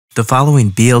The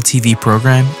following BLTV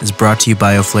program is brought to you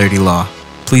by O'Flaherty Law.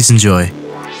 Please enjoy.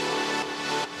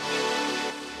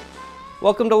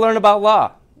 Welcome to Learn About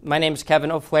Law. My name is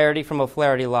Kevin O'Flaherty from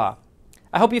O'Flaherty Law.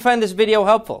 I hope you find this video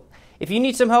helpful. If you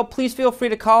need some help, please feel free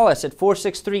to call us at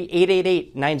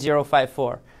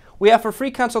 463-888-9054. We offer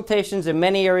free consultations in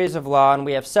many areas of law, and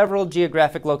we have several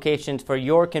geographic locations for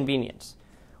your convenience.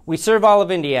 We serve all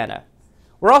of Indiana.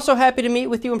 We're also happy to meet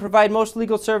with you and provide most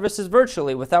legal services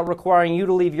virtually without requiring you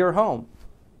to leave your home.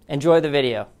 Enjoy the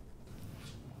video.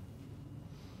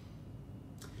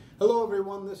 Hello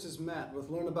everyone, this is Matt with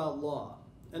Learn About Law.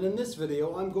 And in this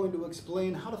video, I'm going to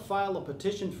explain how to file a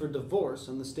petition for divorce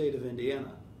in the state of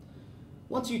Indiana.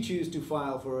 Once you choose to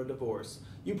file for a divorce,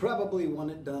 you probably want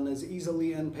it done as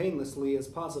easily and painlessly as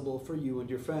possible for you and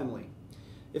your family.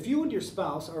 If you and your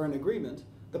spouse are in agreement,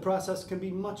 the process can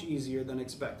be much easier than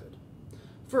expected.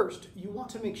 First, you want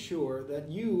to make sure that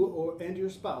you and your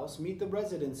spouse meet the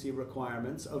residency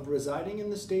requirements of residing in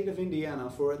the state of Indiana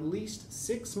for at least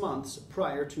 6 months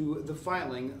prior to the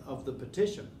filing of the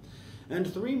petition,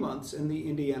 and 3 months in the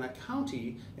Indiana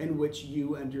county in which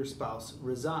you and your spouse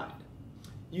reside.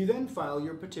 You then file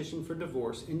your petition for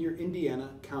divorce in your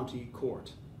Indiana County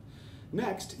Court.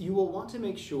 Next, you will want to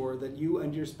make sure that you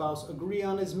and your spouse agree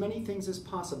on as many things as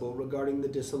possible regarding the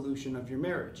dissolution of your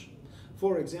marriage.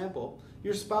 For example,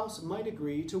 your spouse might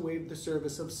agree to waive the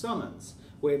service of summons,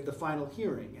 waive the final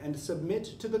hearing, and submit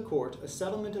to the court a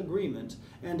settlement agreement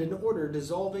and an order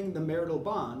dissolving the marital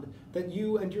bond that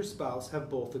you and your spouse have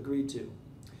both agreed to.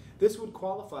 This would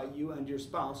qualify you and your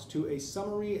spouse to a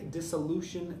summary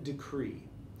dissolution decree.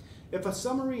 If a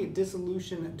summary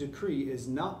dissolution decree is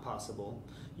not possible,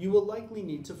 you will likely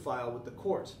need to file with the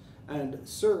court and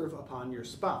serve upon your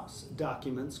spouse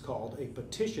documents called a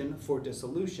petition for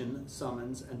dissolution,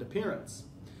 summons, and appearance.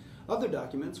 Other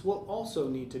documents will also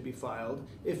need to be filed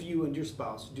if you and your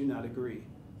spouse do not agree.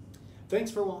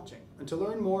 Thanks for watching, and to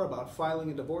learn more about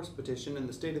filing a divorce petition in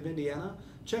the state of Indiana,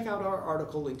 check out our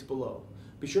article linked below.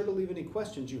 Be sure to leave any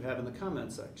questions you have in the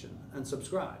comments section, and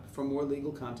subscribe for more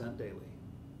legal content daily.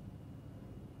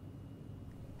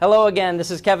 Hello again,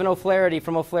 this is Kevin O'Flaherty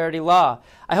from O'Flaherty Law.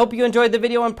 I hope you enjoyed the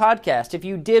video and podcast. If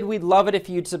you did, we'd love it if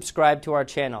you'd subscribe to our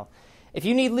channel. If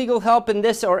you need legal help in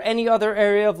this or any other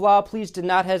area of law, please do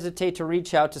not hesitate to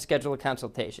reach out to schedule a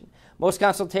consultation. Most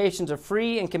consultations are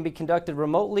free and can be conducted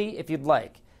remotely if you'd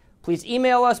like. Please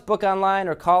email us, book online,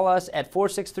 or call us at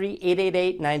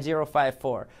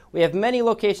 463-888-9054. We have many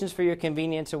locations for your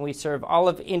convenience, and we serve all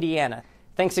of Indiana.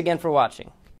 Thanks again for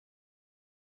watching.